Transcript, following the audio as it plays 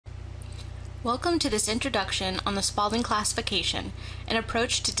Welcome to this introduction on the Spaulding classification, an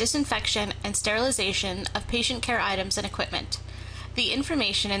approach to disinfection and sterilization of patient care items and equipment. The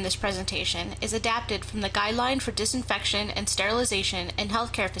information in this presentation is adapted from the Guideline for Disinfection and Sterilization in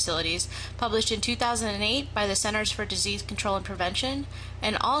Healthcare Facilities, published in 2008 by the Centers for Disease Control and Prevention,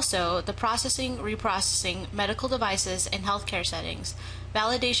 and also the Processing, Reprocessing Medical Devices in Healthcare Settings,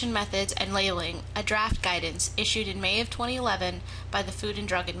 Validation Methods and Labeling, a draft guidance issued in May of 2011 by the Food and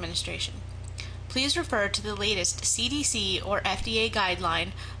Drug Administration. Please refer to the latest CDC or FDA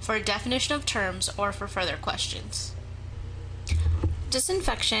guideline for a definition of terms or for further questions.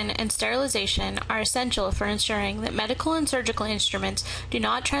 Disinfection and sterilization are essential for ensuring that medical and surgical instruments do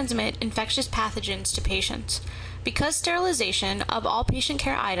not transmit infectious pathogens to patients. Because sterilization of all patient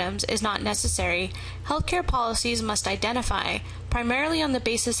care items is not necessary, healthcare policies must identify, primarily on the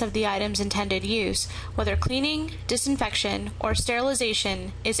basis of the item's intended use, whether cleaning, disinfection, or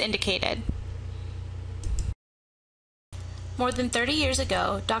sterilization is indicated. More than 30 years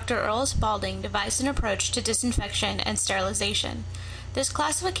ago, Dr. Earl Spaulding devised an approach to disinfection and sterilization. This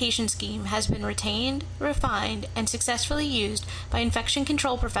classification scheme has been retained, refined, and successfully used by infection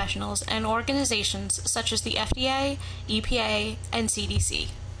control professionals and organizations such as the FDA, EPA, and CDC.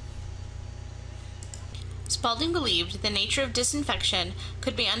 Spaulding believed the nature of disinfection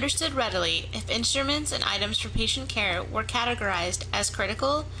could be understood readily if instruments and items for patient care were categorized as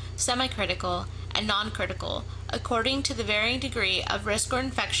critical, semi-critical, and non-critical, according to the varying degree of risk or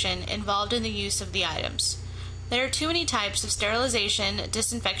infection involved in the use of the items. There are too many types of sterilization,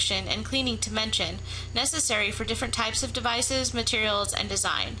 disinfection, and cleaning to mention, necessary for different types of devices, materials, and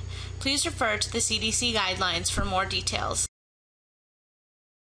design. Please refer to the CDC guidelines for more details.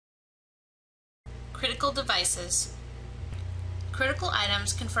 Critical devices. Critical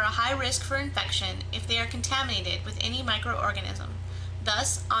items confer a high risk for infection if they are contaminated with any microorganism.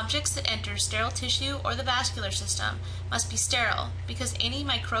 Thus, objects that enter sterile tissue or the vascular system must be sterile because any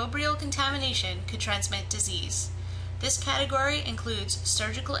microbial contamination could transmit disease. This category includes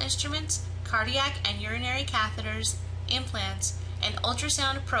surgical instruments, cardiac and urinary catheters, implants, and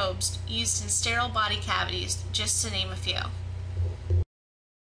ultrasound probes used in sterile body cavities, just to name a few.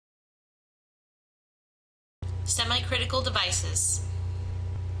 Semi-critical devices.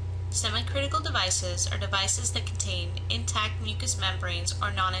 Semi-critical devices are devices that contain intact mucous membranes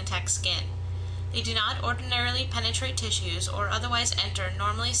or non-intact skin. They do not ordinarily penetrate tissues or otherwise enter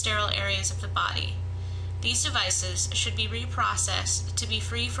normally sterile areas of the body. These devices should be reprocessed to be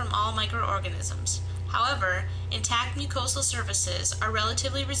free from all microorganisms. However, intact mucosal surfaces are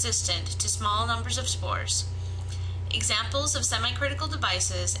relatively resistant to small numbers of spores. Examples of semi-critical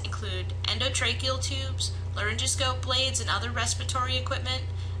devices include endotracheal tubes, laryngoscope blades and other respiratory equipment,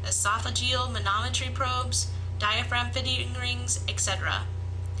 esophageal manometry probes, diaphragm fitting rings, etc.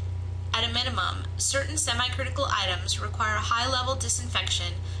 At a minimum, certain semi-critical items require high-level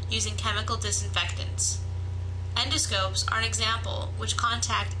disinfection using chemical disinfectants. Endoscopes are an example, which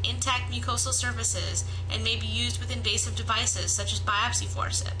contact intact mucosal surfaces and may be used with invasive devices such as biopsy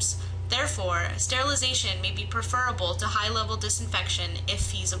forceps. Therefore, sterilization may be preferable to high-level disinfection if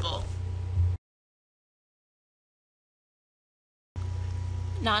feasible.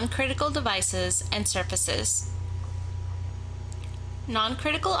 Non-critical devices and surfaces.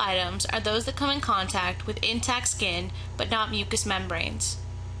 Non-critical items are those that come in contact with intact skin but not mucous membranes.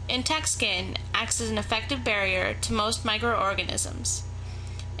 Intact skin acts as an effective barrier to most microorganisms.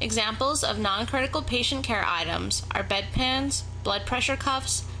 Examples of non-critical patient care items are bedpans, blood pressure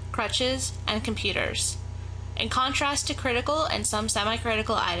cuffs, crutches, and computers. In contrast to critical and some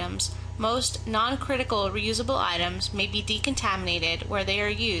semi-critical items, most non-critical reusable items may be decontaminated where they are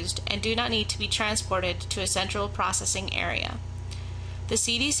used and do not need to be transported to a central processing area. The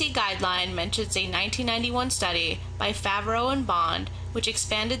CDC guideline mentions a 1991 study by Favreau and Bond, which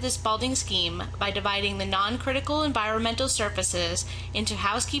expanded the Spaulding scheme by dividing the non-critical environmental surfaces into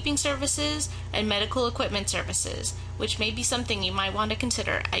housekeeping services and medical equipment services, which may be something you might want to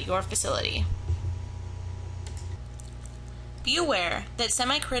consider at your facility. Be aware that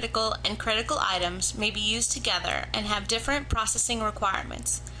semi-critical and critical items may be used together and have different processing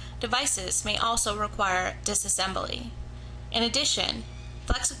requirements. Devices may also require disassembly. In addition,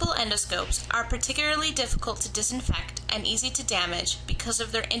 flexible endoscopes are particularly difficult to disinfect and easy to damage because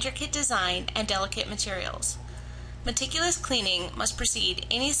of their intricate design and delicate materials. Meticulous cleaning must precede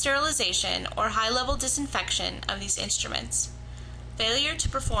any sterilization or high-level disinfection of these instruments. Failure to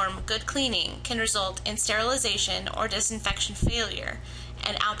perform good cleaning can result in sterilization or disinfection failure,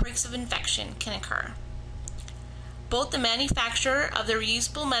 and outbreaks of infection can occur. Both the manufacturer of the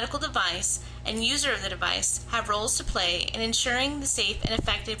reusable medical device and user of the device have roles to play in ensuring the safe and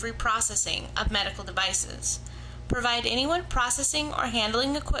effective reprocessing of medical devices. Provide anyone processing or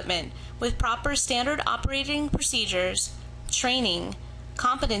handling equipment with proper standard operating procedures, training,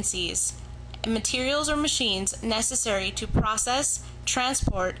 competencies, and materials or machines necessary to process,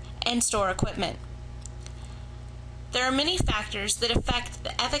 transport, and store equipment. There are many factors that affect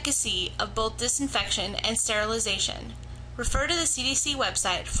the efficacy of both disinfection and sterilization. Refer to the CDC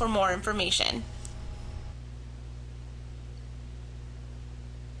website for more information.